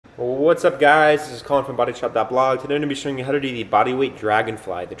What's up, guys? This is Colin from bodyshop.blog. Today I'm going to be showing you how to do the Bodyweight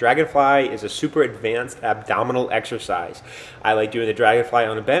Dragonfly. The Dragonfly is a super advanced abdominal exercise. I like doing the Dragonfly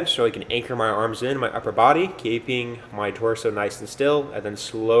on a bench so I can anchor my arms in my upper body, keeping my torso nice and still, and then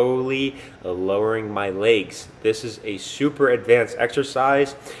slowly lowering my legs. This is a super advanced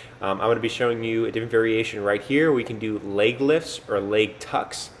exercise. I'm going to be showing you a different variation right here. We can do leg lifts or leg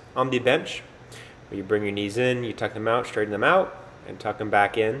tucks on the bench, where you bring your knees in, you tuck them out, straighten them out, and tuck them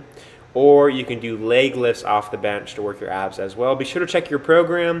back in. Or you can do leg lifts off the bench to work your abs as well. Be sure to check your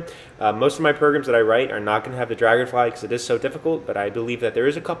program. Most of my programs that I write are not going to have the Dragonfly because it is so difficult, but I believe that there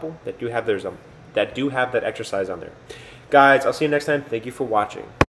is a couple that do have that exercise on there. Guys, I'll see you next time. Thank you for watching.